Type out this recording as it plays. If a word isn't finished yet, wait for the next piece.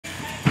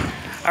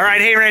All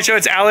right, hey Rancho,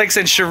 it's Alex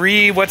and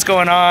Cheree. What's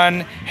going on?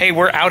 Hey,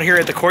 we're out here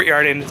at the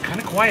courtyard and it's kind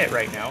of quiet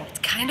right now. It's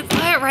kind of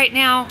quiet right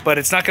now. But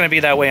it's not going to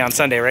be that way on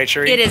Sunday, right,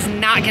 Cheree? It is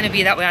not going to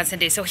be that way on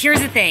Sunday. So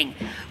here's the thing.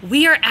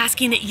 We are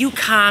asking that you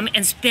come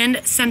and spend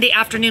Sunday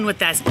afternoon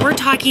with us. We're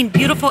talking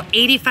beautiful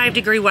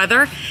 85-degree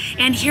weather.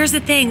 And here's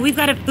the thing. We've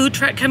got a food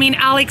truck coming,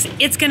 Alex.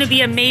 It's going to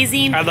be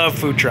amazing. I love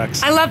food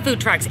trucks. I love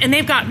food trucks. And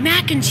they've got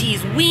mac and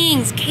cheese,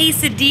 wings,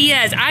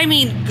 quesadillas. I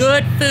mean,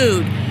 good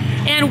food.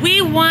 And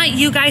we want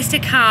you guys to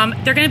come.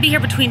 They're gonna be here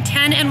between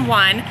 10 and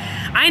 1.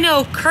 I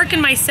know Kirk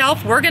and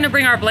myself, we're gonna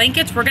bring our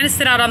blankets. We're gonna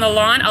sit out on the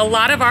lawn. A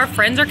lot of our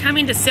friends are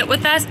coming to sit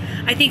with us.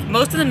 I think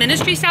most of the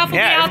ministry staff will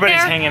be out there. Yeah,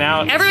 everybody's hanging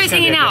out. Everybody's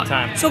hanging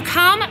out. So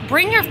come,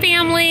 bring your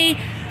family,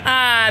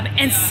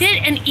 and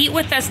sit and eat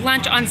with us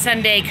lunch on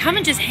Sunday. Come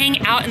and just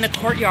hang out in the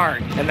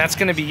courtyard. And that's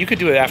gonna be, you could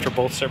do it after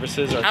both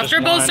services or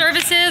after both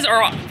services,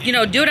 or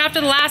do it after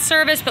the last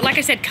service. But like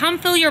I said, come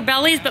fill your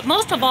bellies. But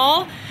most of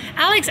all,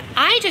 Alex,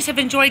 I just have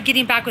enjoyed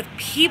getting back with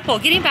people,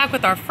 getting back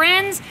with our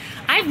friends.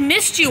 I've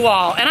missed you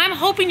all, and I'm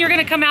hoping you're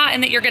gonna come out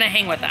and that you're gonna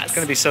hang with us. It's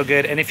gonna be so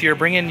good. And if you're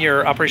bringing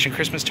your Operation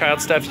Christmas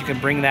Child stuff, you can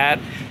bring that,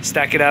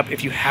 stack it up.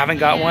 If you haven't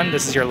got one,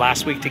 this is your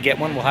last week to get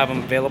one. We'll have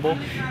them available,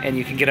 and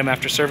you can get them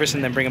after service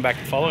and then bring them back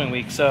the following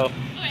week. So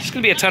it's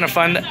gonna be a ton of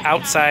fun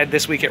outside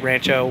this week at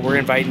Rancho. We're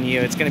inviting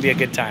you. It's gonna be a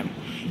good time.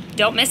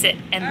 Don't miss it.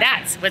 And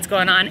that's what's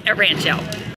going on at Rancho.